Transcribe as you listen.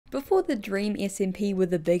Before the Dream SMP were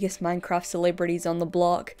the biggest Minecraft celebrities on the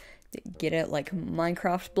block, get it, like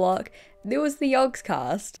Minecraft block, there was the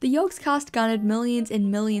Yogscast. The Yogscast garnered millions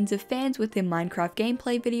and millions of fans with their Minecraft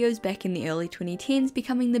gameplay videos back in the early 2010s,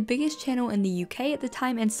 becoming the biggest channel in the UK at the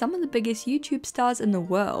time and some of the biggest YouTube stars in the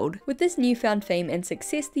world. With this newfound fame and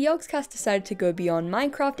success, the Yogscast decided to go beyond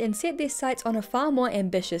Minecraft and set their sights on a far more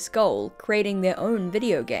ambitious goal, creating their own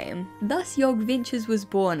video game. Thus, Yogventures was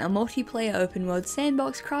born, a multiplayer open-world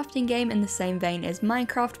sandbox crafting game in the same vein as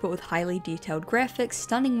Minecraft but with highly detailed graphics,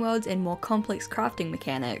 stunning worlds, and more complex crafting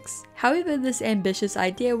mechanics. However, this ambitious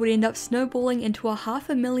idea would end up snowballing into a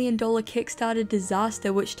 $500,000 Kickstarter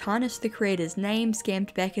disaster which tarnished the creator's name,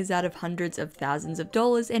 scammed backers out of hundreds of thousands of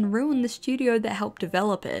dollars, and ruined the studio that helped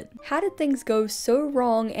develop it. How did things go so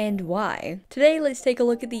wrong and why? Today, let's take a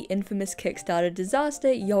look at the infamous Kickstarter disaster,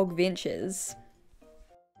 Yogventures.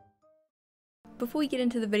 Before we get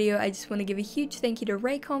into the video, I just want to give a huge thank you to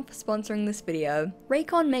Raycon for sponsoring this video.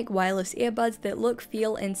 Raycon make wireless earbuds that look,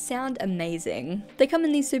 feel, and sound amazing. They come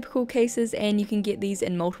in these super cool cases and you can get these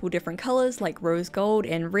in multiple different colors like rose gold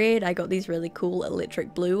and red. I got these really cool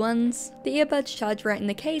electric blue ones. The earbuds charge right in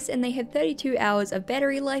the case and they have 32 hours of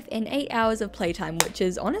battery life and 8 hours of playtime, which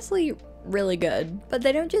is honestly really good. But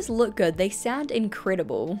they don't just look good, they sound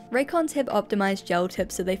incredible. Raycons have optimized gel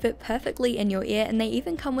tips so they fit perfectly in your ear, and they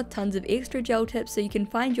even come with tons of extra gel tips so you can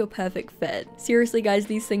find your perfect fit. Seriously guys,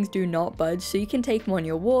 these things do not budge, so you can take them on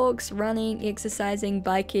your walks, running, exercising,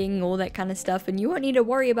 biking, all that kind of stuff, and you won't need to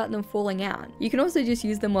worry about them falling out. You can also just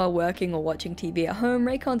use them while working or watching TV at home.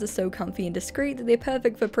 Raycons are so comfy and discreet that they're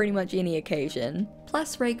perfect for pretty much any occasion.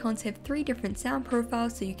 Plus, Raycons have 3 different sound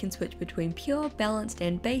profiles so you can switch between pure, balanced,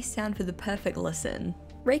 and bass sound for the perfect listen.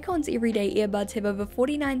 Raycon's everyday earbuds have over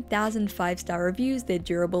 49,000 5-star reviews, they're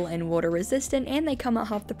durable and water resistant, and they come at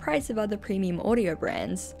half the price of other premium audio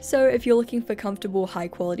brands. So if you're looking for comfortable, high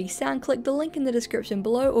quality sound, click the link in the description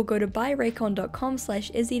below or go to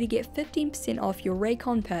buyraycon.com/izzy to get 15% off your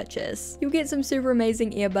Raycon purchase. You'll get some super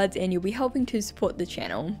amazing earbuds and you'll be helping to support the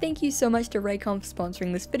channel. Thank you so much to Raycon for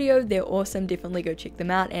sponsoring this video, they're awesome, definitely go check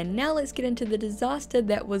them out, and now let's get into the disaster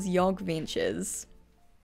that was Yogventures.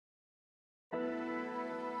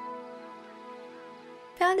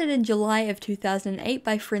 Founded in July of 2008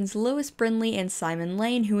 by friends Lewis Brindley and Simon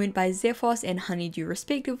Lane, who went by Zephos and Honeydew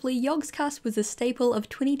respectively, Yogscast was a staple of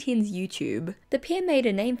 2010's YouTube. The pair made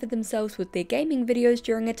a name for themselves with their gaming videos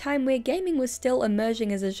during a time where gaming was still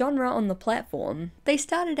emerging as a genre on the platform. They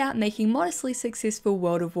started out making modestly successful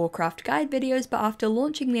World of Warcraft guide videos, but after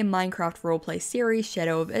launching their Minecraft roleplay series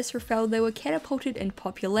Shadow of Israfel, they were catapulted in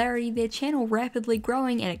popularity, their channel rapidly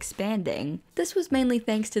growing and expanding. This was mainly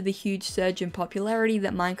thanks to the huge surge in popularity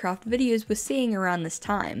that Minecraft videos were seeing around this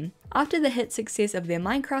time. After the hit success of their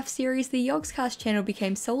Minecraft series, the Yogscast channel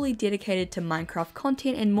became solely dedicated to Minecraft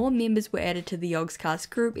content and more members were added to the Yogscast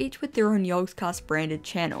group, each with their own Yogscast branded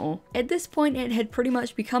channel. At this point, it had pretty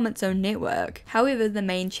much become its own network. However, the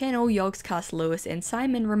main channel, Yogscast Lewis and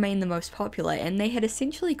Simon, remained the most popular, and they had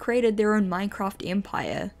essentially created their own Minecraft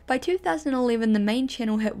empire. By 2011, the main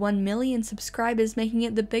channel hit 1 million subscribers, making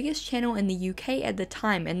it the biggest channel in the UK at the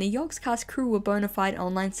time, and the Yogscast crew were bona fide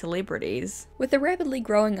online celebrities. With a rapidly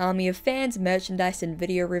growing army of fans, merchandise and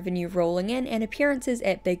video revenue rolling in, and appearances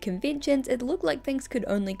at big conventions, it looked like things could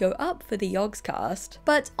only go up for the Yogscast.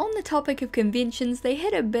 But on the topic of conventions, they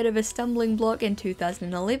hit a bit of a stumbling block in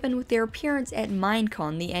 2011 with their appearance at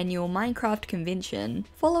Minecon, the annual Minecraft convention.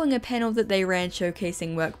 Following a panel that they ran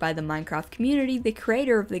showcasing work by the Minecraft community, the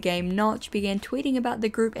creator of the game, Notch, began tweeting about the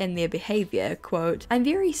group and their behavior. Quote, "I'm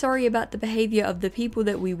very sorry about the behavior of the people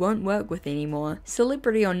that we won't work with anymore.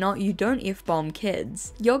 Celebrity or not, you don't F-bomb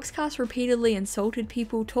kids. Yogscast repeatedly insulted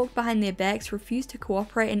people, talked behind their backs, refused to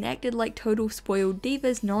cooperate, and acted like total spoiled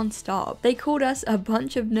divas non-stop. They called us a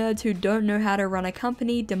bunch of nerds who don't know how to run a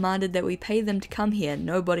company, demanded that we pay them to come here,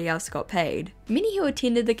 nobody else got paid." Many who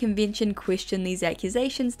attended the convention questioned these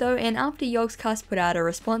accusations though, and after Yogscast put out a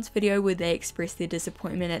response video where they expressed their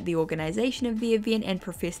disappointment at the organisation of the event and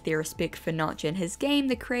professed their respect for Notch and his game,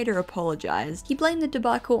 the creator apologised. He blamed the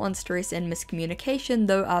debacle on stress and miscommunication,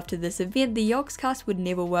 though after this event the Yogscast would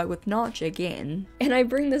never work with Notch again. And I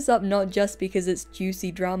bring this up not just because it's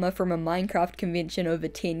juicy drama from a Minecraft convention over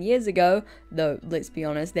 10 years ago, though let's be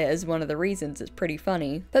honest, that is one of the reasons, it's pretty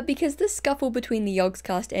funny, but because this scuffle between the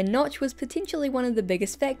Yogscast and Notch was potentially one of the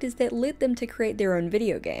biggest factors that led them to create their own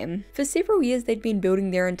video game. For several years they'd been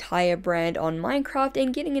building their entire brand on Minecraft,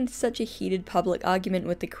 and getting into such a heated public argument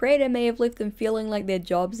with the creator may have left them feeling like their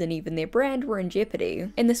jobs and even their brand were in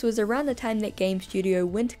jeopardy. And this was around the time that game studio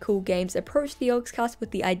Wintercool Games approached the Yogscast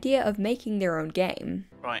with the idea of making their own game.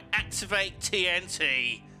 Right, activate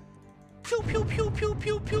TNT. Pew pew pew pew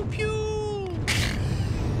pew pew pew.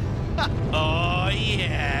 Oh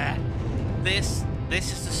yeah. This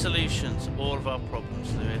is the solution to all of our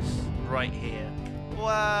problems, Lewis. Right here.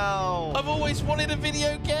 Wow. I've always wanted a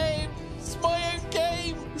video game. It's my own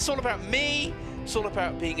game. It's all about me. It's all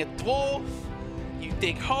about being a dwarf. You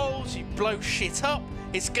dig holes, you blow shit up.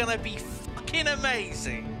 It's gonna be fucking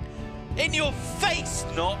amazing. In your face,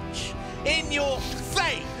 Notch. In your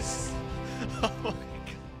face. Oh my God.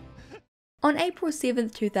 On April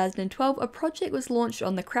 7th, 2012, a project was launched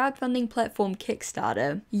on the crowdfunding platform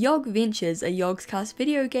Kickstarter. Yogventures, a Yogscast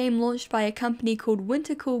video game launched by a company called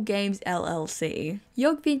Wintercool Games LLC.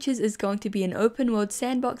 Yogventures is going to be an open-world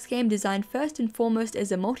sandbox game designed first and foremost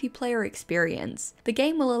as a multiplayer experience. The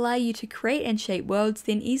game will allow you to create and shape worlds,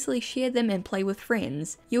 then easily share them and play with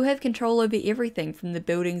friends. You'll have control over everything from the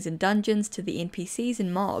buildings and dungeons to the NPCs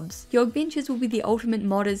and mobs. Yogventures will be the ultimate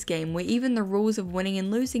modders game where even the rules of winning and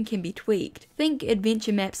losing can be tweaked. Think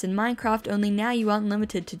adventure maps in Minecraft, only now you aren't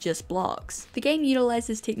limited to just blocks. The game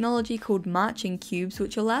utilizes technology called marching cubes,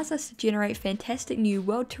 which allows us to generate fantastic new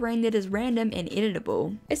world terrain that is random and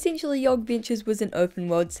editable. Essentially, Yogventures was an open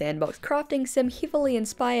world sandbox crafting sim heavily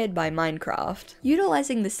inspired by Minecraft.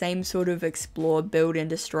 Utilizing the same sort of explore, build and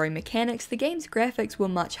destroy mechanics, the game's graphics were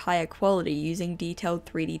much higher quality, using detailed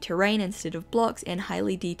 3D terrain instead of blocks and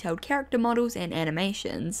highly detailed character models and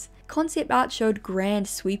animations. Concept art showed grand,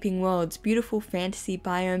 sweeping worlds, beautiful fantasy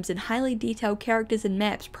biomes, and highly detailed characters and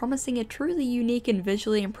maps, promising a truly unique and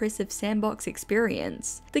visually impressive sandbox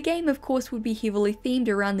experience. The game, of course, would be heavily themed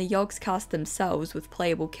around the Yogscast themselves, with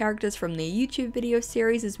playable characters from their YouTube video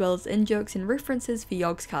series as well as in-jokes and references for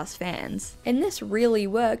Yogscast fans. And this really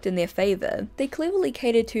worked in their favour. They cleverly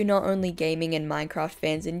catered to not only gaming and Minecraft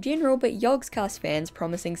fans in general, but Yogscast fans,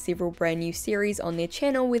 promising several brand new series on their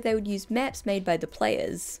channel where they would use maps made by the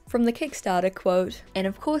players. From the Kickstarter quote, "And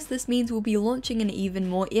of course this means we'll be launching an even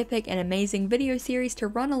more epic and amazing video series to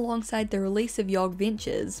run alongside the release of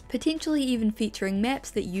Yogventures, potentially even featuring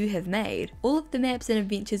maps that you have made. All of the maps and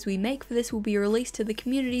adventures we make for this will be released to the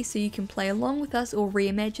community so you can play along with us or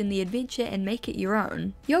reimagine the adventure and make it your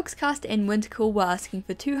own." Yogscast and Wintercool were asking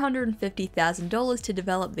for $250,000 to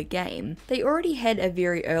develop the game. They already had a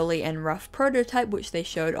very early and rough prototype which they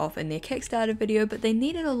showed off in their Kickstarter video, but they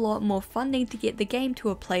needed a lot more funding to get the game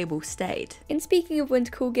to a playable state. And speaking of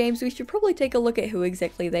Wintercool Games, we should probably take a look at who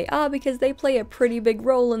exactly they are because they play a pretty big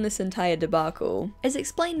role in this entire debacle. As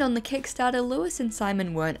explained on the Kickstarter, Lewis and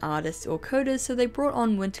Simon weren't artists or coders, so they brought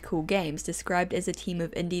on Wintercool Games, described as a team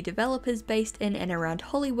of indie developers based in and around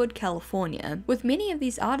Hollywood, California. With many of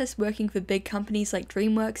these artists working for big companies like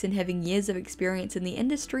DreamWorks and having years of experience in the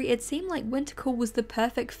industry, it seemed like Wintercool was the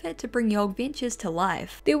perfect fit to bring Yogventures to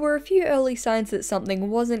life. There were a few early signs that something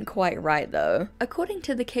wasn't quite right though. According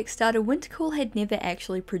to the Kickstarter, Wintercool had never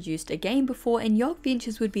actually produced a game before and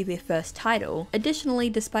Yogventures would be their first title. Additionally,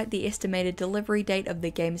 despite the estimated delivery date of the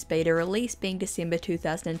game's beta release being December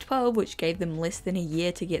 2012, which gave them less than a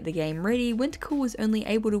year to get the game ready, Wintercool was only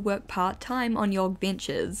able to work part-time on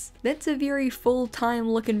Yogventures. That's a very full-time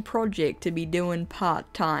looking project to be doing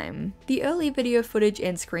part-time. The early video footage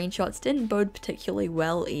and screenshots didn't bode particularly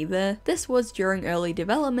well either. This was during early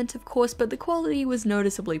development of course, but the quality was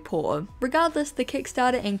noticeably poor. Regardless, the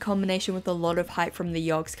Kickstarter in combination with a lot of hype from the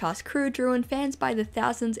Yogscast crew drew in fans by the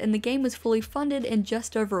thousands and the game was fully funded in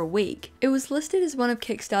just over a week. It was listed as one of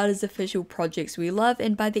Kickstarter's official projects we love,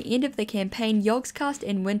 and by the end of the campaign, Yogscast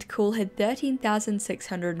and Wintercool had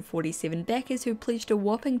 13,647 backers who pledged a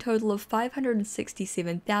whopping total of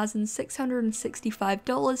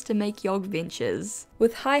 $567,665 to make Yogventures.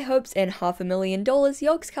 With high hopes and $500,000,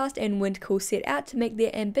 Yogscast and Wintercool set out to make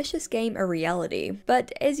their ambitious game a reality.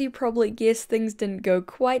 But as you probably guessed, things didn't go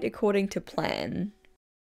quite according to plan.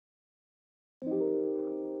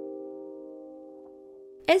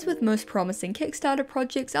 As with most promising Kickstarter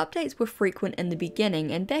projects, updates were frequent in the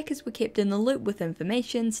beginning and backers were kept in the loop with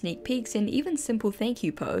information, sneak peeks and even simple thank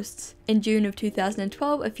you posts. In June of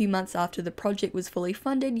 2012, a few months after the project was fully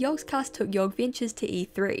funded, Yogscast took Yogventures to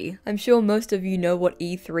E3. I'm sure most of you know what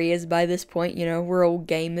E3 is by this point, you know, we're all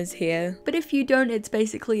gamers here. But if you don't, it's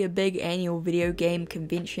basically a big annual video game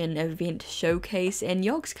convention event showcase, and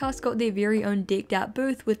Yogscast got their very own decked out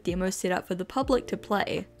booth with demos set up for the public to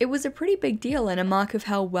play. It was a pretty big deal and a mark of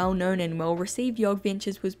how well known and well received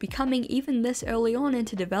Yogventures was becoming even this early on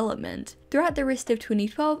into development. Throughout the rest of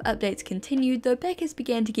 2012, updates continued, though backers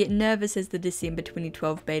began to get nervous as the December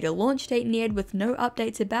 2012 beta launch date neared with no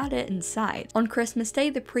updates about it in sight. On Christmas Day,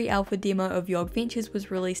 the pre-alpha demo of Yogventures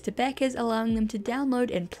was released to backers, allowing them to download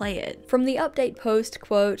and play it. From the update post,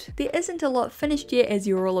 quote, "There isn't a lot finished yet, as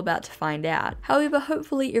you're all about to find out. However,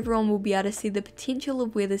 hopefully everyone will be able to see the potential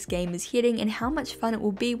of where this game is heading and how much fun it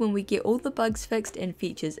will be when we get all the bugs fixed and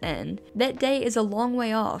features in. That day is a long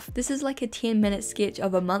way off. This is like a 10-minute sketch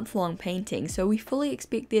of a month-long painting, so we fully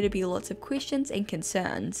expect there to be lots of questions and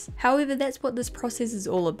concerns. However, that's what this process is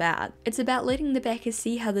all about. It's about letting the backers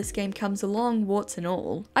see how this game comes along, warts and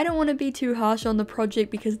all. I don't want to be too harsh on the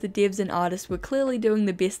project because the devs and artists were clearly doing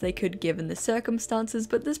the best they could given the circumstances,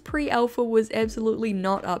 but this pre-alpha was absolutely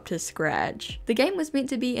not up to scratch. The game was meant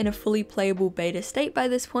to be in a fully playable beta state by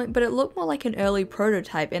this point, but it looked more like an early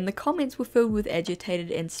prototype, and the comments were filled with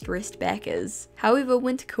agitated and stressed backers. However,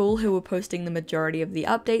 Wintercool, who were posting the majority of the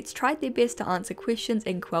updates, tried their best to answer questions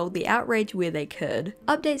and quelled the outrage where they could.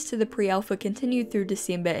 Updates to the pre-alpha continued through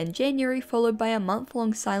December and January, followed by a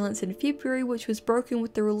month-long silence in February, which was broken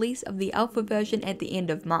with the release of the alpha version at the end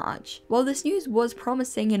of March. While this news was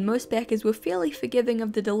promising and most backers were fairly forgiving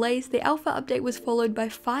of the delays, the alpha update was followed by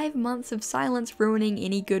 5 months of silence, ruining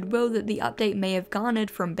any goodwill that the update may have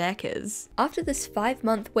garnered from backers. After this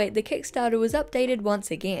 5-month wait, the Kickstarter was updated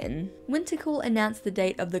once again. Wintercool announced the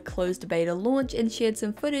date of the closed beta launch and shared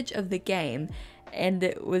some footage of the game, and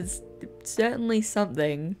it was certainly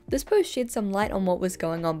something. This post shed some light on what was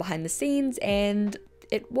going on behind the scenes, and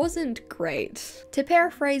it wasn't great. To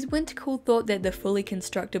paraphrase, Wintercool thought that the fully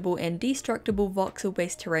constructible and destructible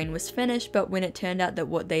voxel-based terrain was finished, but when it turned out that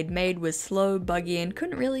what they'd made was slow, buggy, and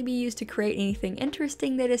couldn't really be used to create anything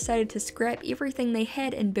interesting, they decided to scrap everything they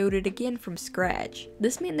had and build it again from scratch.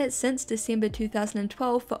 This meant that since December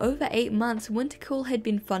 2012, for over 8 months, Wintercool had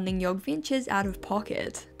been funding Yogventures out of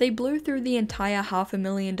pocket. They blew through the entire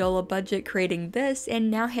 $500,000 budget creating this,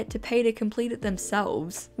 and now had to pay to complete it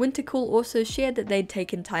themselves. Wintercool also shared that they'd taken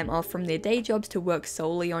time off from their day jobs to work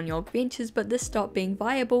solely on Yogventures, but this stopped being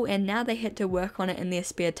viable, and now they had to work on it in their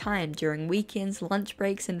spare time during weekends, lunch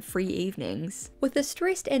breaks, and free evenings. With a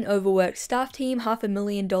stressed and overworked staff team,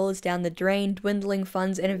 $500,000 down the drain, dwindling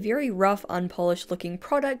funds, and a very rough, unpolished looking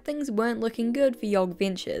product, things weren't looking good for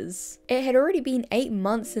Yogventures. It had already been 8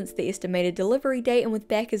 months since the estimated delivery date, and with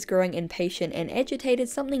backers growing impatient and agitated,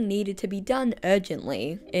 something needed to be done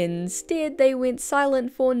urgently. Instead, they went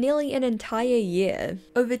silent for nearly an entire year.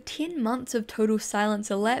 Over 10 months of total silence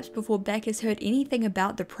elapsed before backers heard anything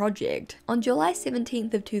about the project. On July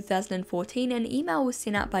 17th of 2014, an email was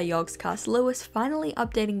sent out by Yogscast Lewis finally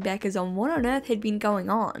updating backers on what on earth had been going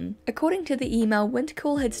on. According to the email,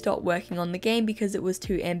 Wintercool had stopped working on the game because it was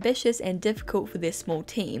too ambitious and difficult for their small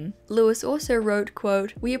team. Lewis also wrote,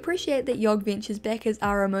 quote, "We appreciate that Yogventures backers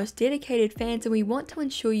are our most dedicated fans, and we want to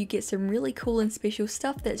ensure you get some really cool and special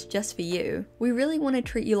stuff that's just for you. We really want to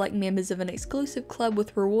treat you like members of an exclusive club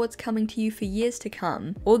with rewards coming to you for years to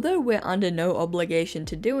come. Although we're under no obligation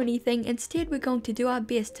to do anything, instead we're going to do our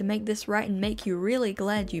best to make this right and make you really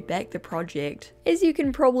glad you backed the project." As you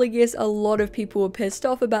can probably guess, a lot of people were pissed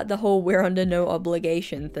off about the whole we're under no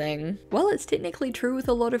obligation thing. While it's technically true with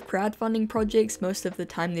a lot of crowdfunding projects, most of the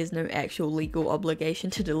time there's no actual legal obligation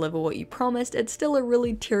to deliver what you promised, it's still a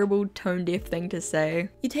really terrible, tone-deaf thing to say.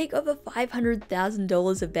 You take over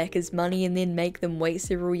 $500,000 of backers' money and then make them wait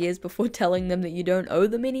several years before telling them that you don't owe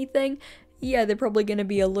them anything? Yeah, they're probably going to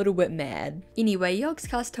be a little bit mad. Anyway,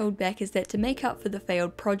 Yogscast told backers that to make up for the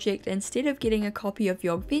failed project, instead of getting a copy of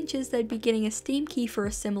Yogventures, they'd be getting a Steam key for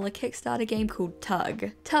a similar Kickstarter game called Tug.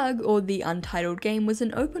 Tug, or the Untitled Game, was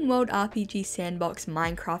an open-world RPG sandbox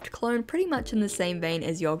Minecraft clone pretty much in the same vein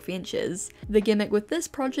as Yogventures. The gimmick with this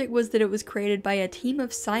project was that it was created by a team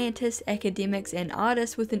of scientists, academics, and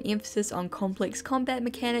artists with an emphasis on complex combat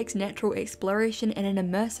mechanics, natural exploration, and an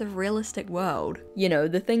immersive, realistic world. You know,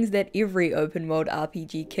 the things that every open world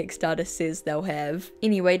RPG Kickstarter says they'll have.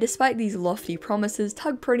 Anyway, despite these lofty promises,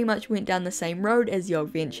 Tug pretty much went down the same road as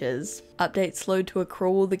Yogventures. Updates slowed to a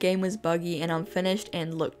crawl, the game was buggy and unfinished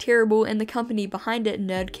and looked terrible, and the company behind it,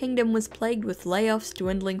 Nerd Kingdom, was plagued with layoffs,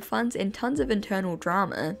 dwindling funds, and tons of internal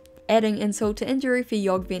drama. Adding insult to injury for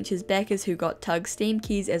Yogventures backers who got Tug Steam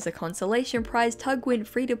keys as a consolation prize, Tug went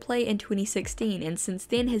free to play in 2016 and since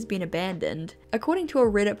then has been abandoned. According to a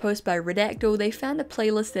Reddit post by Redactyl, they found a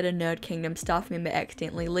playlist that a Nerd Kingdom staff member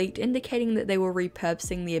accidentally leaked, indicating that they were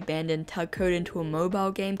repurposing the abandoned Tug code into a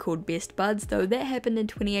mobile game called Best Buds, though that happened in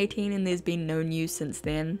 2018 and there's been no news since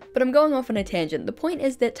then. But I'm going off on a tangent. The point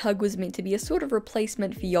is that Tug was meant to be a sort of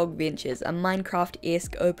replacement for Yogventures, a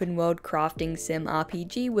Minecraft-esque open world crafting sim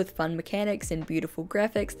RPG with fun mechanics and beautiful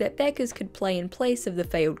graphics that backers could play in place of the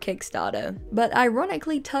failed Kickstarter. But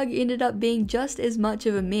ironically, Tug ended up being just as much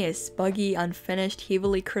of a mess, buggy, unfinished,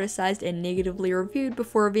 heavily criticized and negatively reviewed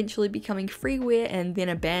before eventually becoming freeware and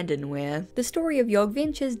then abandonware. The story of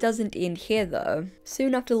Yogventures doesn't end here though.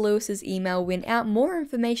 Soon after Lewis's email went out, more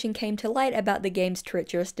information came to light about the game's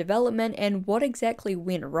treacherous development and what exactly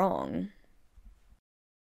went wrong.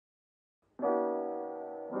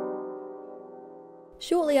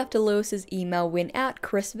 Shortly after Lewis's email went out,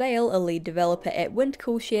 Chris Vale, a lead developer at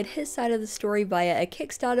Windcool, shared his side of the story via a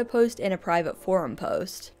Kickstarter post and a private forum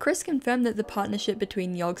post. Chris confirmed that the partnership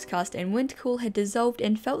between Yogscast and Windcool had dissolved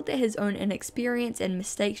and felt that his own inexperience and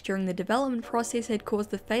mistakes during the development process had caused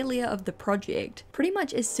the failure of the project. Pretty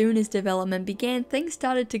much as soon as development began, things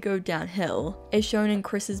started to go downhill. As shown in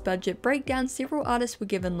Chris's budget breakdown, several artists were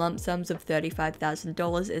given lump sums of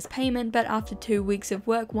 $35,000 as payment, but after 2 weeks of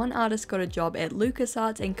work, one artist got a job at LuKrembo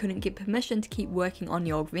and couldn't get permission to keep working on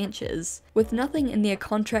Yogventures. With nothing in their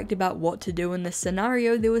contract about what to do in this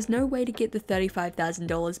scenario, there was no way to get the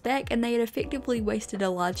 $35,000 back, and they had effectively wasted a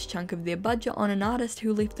large chunk of their budget on an artist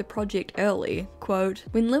who left the project early. Quote,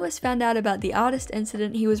 "When Lewis found out about the artist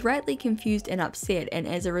incident, he was rightly confused and upset, and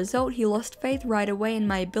as a result he lost faith right away in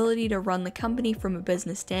my ability to run the company from a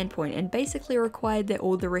business standpoint, and basically required that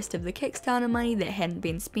all the rest of the Kickstarter money that hadn't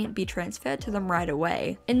been spent be transferred to them right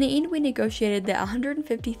away. In the end, we negotiated that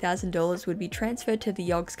 $150,000 would be transferred to the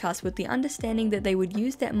Yogscast with the understanding that they would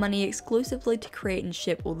use that money exclusively to create and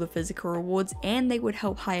ship all the physical rewards, and they would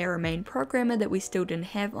help hire a main programmer that we still didn't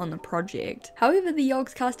have on the project. However, the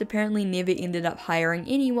Yogscast apparently never ended up hiring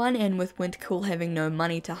anyone, and with Windcool having no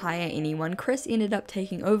money to hire anyone, Chris ended up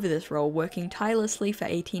taking over this role, working tirelessly for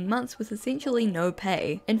 18 months with essentially no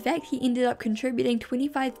pay. In fact, he ended up contributing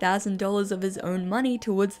 $25,000 of his own money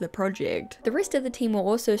towards the project. The rest of the team were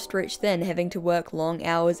also stretched thin, having to work long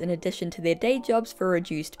hours in addition to their day jobs for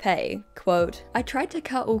reduced pay. Quote, "I tried to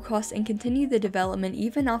cut all costs and continue the development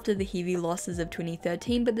even after the heavy losses of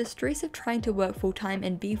 2013, but the stress of trying to work full-time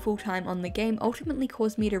and be full-time on the game ultimately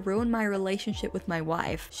caused me to ruin my relationship with my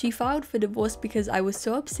wife. She filed for divorce because I was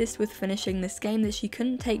so obsessed with finishing this game that she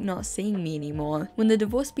couldn't take not seeing me anymore. When the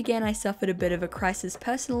divorce began, I suffered a bit of a crisis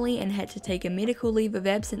personally and had to take a medical leave of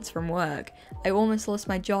absence from work. I almost lost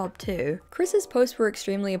my job too." Chris's posts were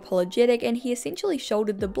extremely apologetic, and he essentially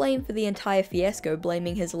shouldered the blame for the entire fiasco,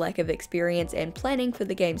 blaming his lack of experience and planning for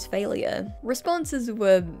the game's failure. Responses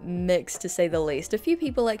were mixed to say the least. A few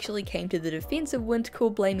people actually came to the defense of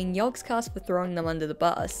Windcool, blaming Yogscast for throwing them under the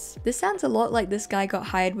bus. This sounds a lot like this guy got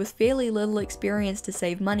hired with fairly little experience to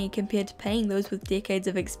save money compared to paying those with decades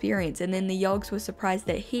of experience, and then the Yogs were surprised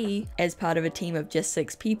that he, as part of a team of just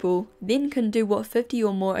 6 people, then couldn't do what 50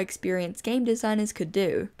 or more experienced game designers could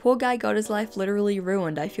do. Poor guy got his life literally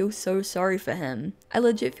ruined. I feel so sorry for him. I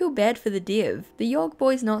legit feel bad for the dev. The Yog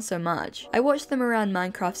boys not so much. I watched them around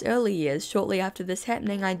Minecraft's early years. Shortly after this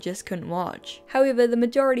happening, I just couldn't watch. However, the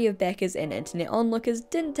majority of backers and internet onlookers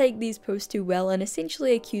didn't take these posts too well and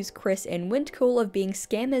essentially accused Chris and Windcool of being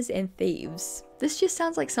scammers and thieves. This just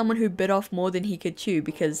sounds like someone who bit off more than he could chew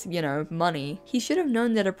because, you know, money. He should have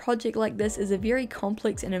known that a project like this is a very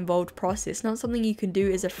complex and involved process, not something you can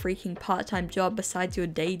do as a freaking part-time job besides your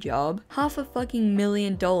day job.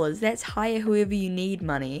 $500,000, that's hire whoever you need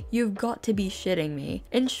money. You've got to be shitting me.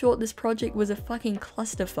 In short, this project was a fucking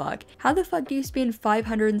clusterfuck. How the fuck do you spend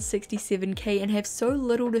 $567K and have so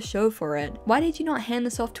little to show for it? Why did you not hand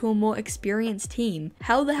this off to a more experienced team?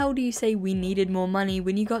 How the hell do you say we needed more money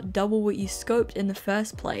when you got double what you scoped in the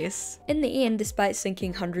first place? In the end, despite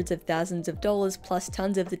sinking hundreds of thousands of dollars plus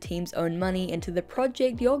tons of the team's own money into the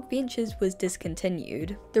project, Yogventures was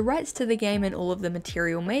discontinued. The rights to the game and all of the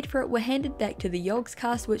material made for it were handed back to the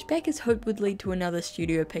Yogscast, which backers hoped would lead to another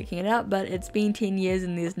studio picking it up, but it's been 10 years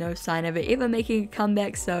and there's no sign of it ever making a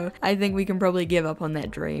comeback, so I think we can probably give up on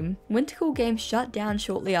that dream. Windcool Games shut down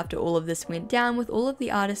shortly after all of this went down, with all of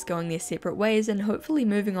the artists going their separate ways and hopefully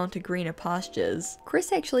moving on to greener pastures.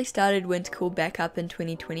 Chris actually started Windcool back up in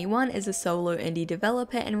 2021 as a solo indie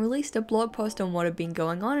developer and released a blog post on what had been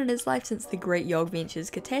going on in his life since the great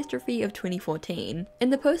Yogventures catastrophe of 2014. In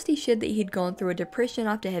the post, he shared that he had gone through a depression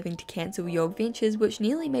after having to cancel Yogventures, which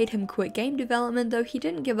nearly made him quit game development, though he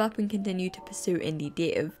didn't give up and continued to pursue indie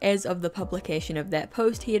dev. As of the publication of that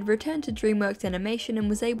post, he had returned to DreamWorks Animation and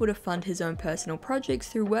was able to fund his own personal projects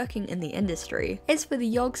through working in the industry. As for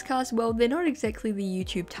the Yogscast, well, they're not exactly the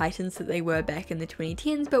YouTube titans that they were back in the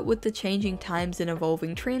 2010s, but with the changing times and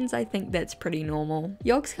evolving trends, I think that's pretty normal.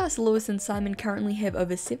 Yogscast, Lewis and Simon currently have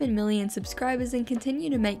over 7 million subscribers and continue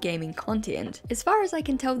to make gaming content. As far as I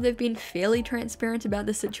can tell, they've been fairly transparent about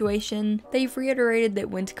the situation. They've reiterated that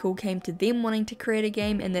Wintercool came to them wanting to create a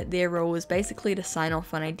game and that their role was basically to sign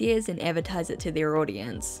off on ideas and advertise it to their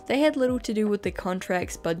audience. They had little to do with the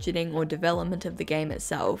contracts, budgeting, or development of the game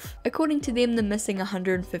itself. According to them, the missing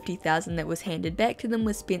 $150,000 that was handed back to them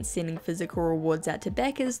was spent sending physical rewards out to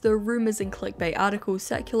backers, though rumours and clickbait articles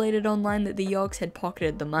circulated online that the Yogs had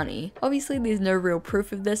pocketed the money. Obviously there's no real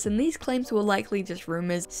proof of this and these claims were likely just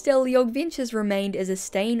rumours. Still, Yogventures remained as a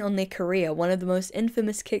stain on their career, one of the most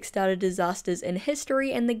infamous Kickstarter disasters in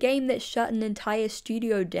history and the game that shut an entire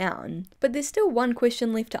studio down. But there's still one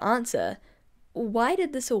question left to answer. Why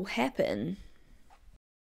did this all happen?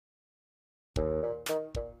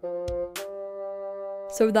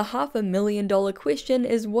 So the $500,000 question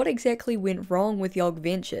is, what exactly went wrong with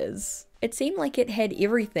Yogventures? It seemed like it had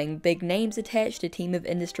everything, big names attached, a team of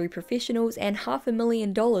industry professionals, and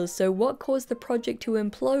 $500,000, so what caused the project to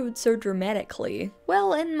implode so dramatically?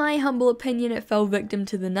 Well, in my humble opinion, it fell victim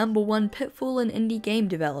to the #1 pitfall in indie game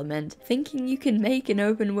development, thinking you can make an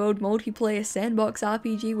open world multiplayer sandbox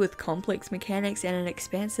RPG with complex mechanics and an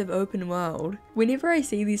expansive open world. Whenever I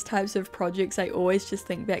see these types of projects, I always just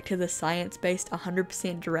think back to the science-based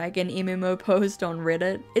 100% Dragon MMO post on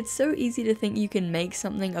Reddit. It's so easy to think you can make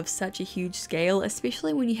something of such a huge scale,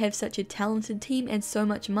 especially when you have such a talented team and so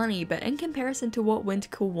much money, but in comparison to what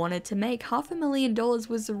Wintercool wanted to make, $500,000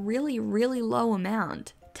 was a really low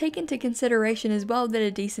amount. Take into consideration as well that a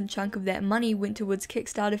decent chunk of that money went towards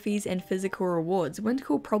Kickstarter fees and physical rewards.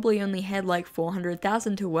 Wintercool probably only had like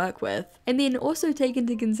 $400,000 to work with. And then also take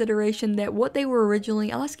into consideration that what they were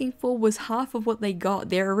originally asking for was half of what they got.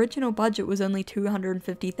 Their original budget was only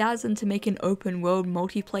 $250,000 to make an open world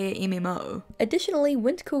multiplayer MMO. Additionally,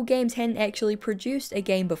 Wintercool Games hadn't actually produced a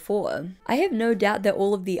game before. I have no doubt that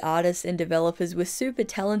all of the artists and developers were super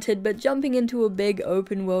talented, but jumping into a big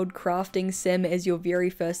open world crafting sim as your very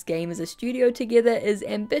first game as a studio together is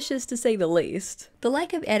ambitious to say the least. The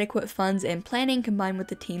lack of adequate funds and planning combined with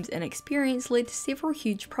the team's inexperience led to several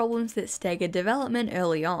huge problems that staggered development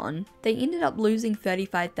early on. They ended up losing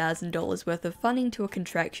 $35,000 worth of funding to a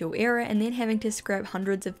contractual error and then having to scrap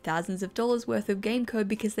hundreds of thousands of dollars worth of game code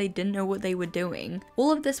because they didn't know what they were doing.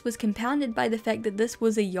 All of this was compounded by the fact that this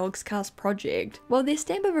was a Yogscast project. While their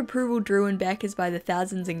stamp of approval drew in backers by the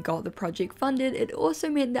thousands and got the project funded, it also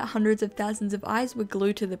meant that hundreds of thousands of eyes were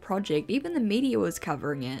glued to the project, even the media was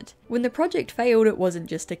covering it. When the project failed, it wasn't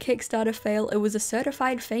just a Kickstarter fail, it was a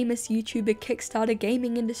certified famous YouTuber Kickstarter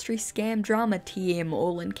gaming industry scam drama TM,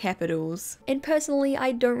 all in capitals. And personally,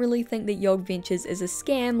 I don't really think that Yogventures is a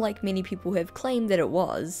scam like many people have claimed that it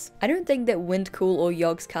was. I don't think that Wintercool or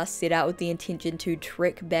Yogscast set out with the intention to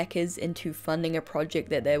trick backers into funding a project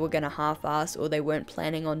that they were gonna half-ass or they weren't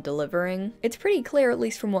planning on delivering. It's pretty clear, at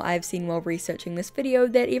least from what I've seen while researching this video,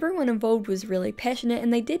 that everyone involved was really passionate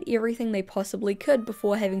and they did everything they possibly could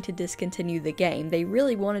before having to discontinue the game. They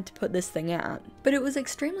really wanted to put this thing out. But it was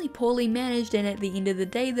extremely poorly managed, and at the end of the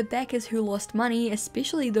day, the backers who lost money,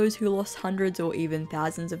 especially those who lost hundreds or even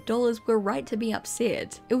thousands of dollars, were right to be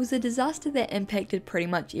upset. It was a disaster that impacted pretty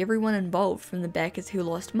much everyone involved, from the backers who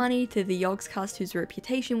lost money, to the Yogscast whose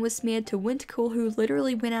reputation was smeared, to Wintercool who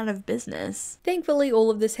literally went out of business. Thankfully, all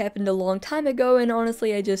of this happened a long time ago, and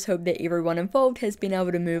honestly I just hope that everyone involved has been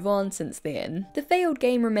able to move on since then. The failed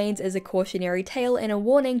game remains as a cautionary tale and a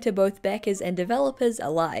warning to both backers and developers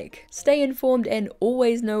alike. Stay informed and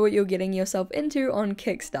always know what you're getting yourself into on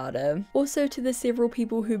Kickstarter. Also, to the several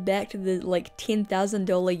people who backed the like $10,000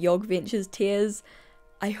 Yogventures tiers,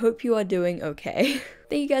 I hope you are doing okay.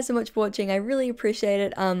 Thank you guys so much for watching, I really appreciate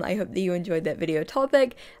it. I hope that you enjoyed that video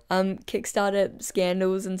topic. Kickstarter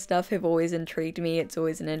scandals and stuff have always intrigued me, it's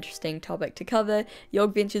always an interesting topic to cover.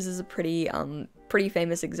 Yogventures is a pretty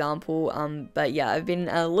famous example, but yeah, I've been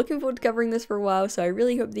looking forward to covering this for a while, so I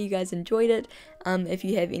really hope that you guys enjoyed it. If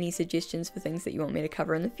you have any suggestions for things that you want me to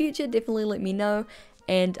cover in the future, definitely let me know.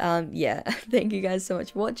 And yeah, thank you guys so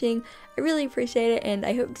much for watching, I really appreciate it, and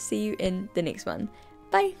I hope to see you in the next one.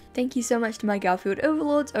 Bye! Thank you so much to my Garfield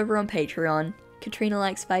overlords over on Patreon: Katrina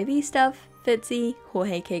Likes 5e Stuff, Fitzy,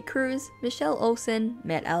 Jorge K. Cruz, Michelle Olsen,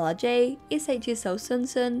 Matt LRJ, SHSL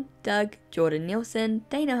Sunsun, Doug, Jordan Nielsen,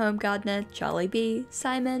 Dana Homegardner, Charlie B,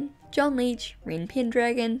 Simon, John Leach, Ren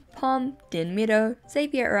Pendragon, Pom, Den Meadow,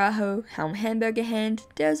 Xavier Arajo, Helm Hamburger Hand,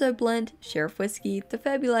 Derzo Blint, Sheriff Whiskey, The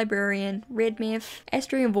Fabby Librarian, Red Meth,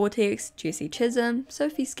 Astrian Vortex, Jesse Chisholm,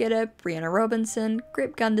 Sophie Skidder, Brianna Robinson,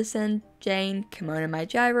 Grip Gunderson, Jane, Kimono My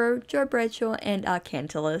Gyro, Joe Bradshaw, and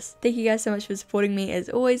Arcantilus. Thank you guys so much for supporting me. As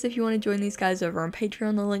always, if you want to join these guys over on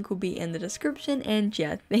Patreon, the link will be in the description. And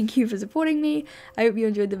yeah, thank you for supporting me. I hope you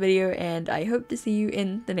enjoyed the video, and I hope to see you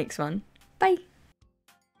in the next one. Bye!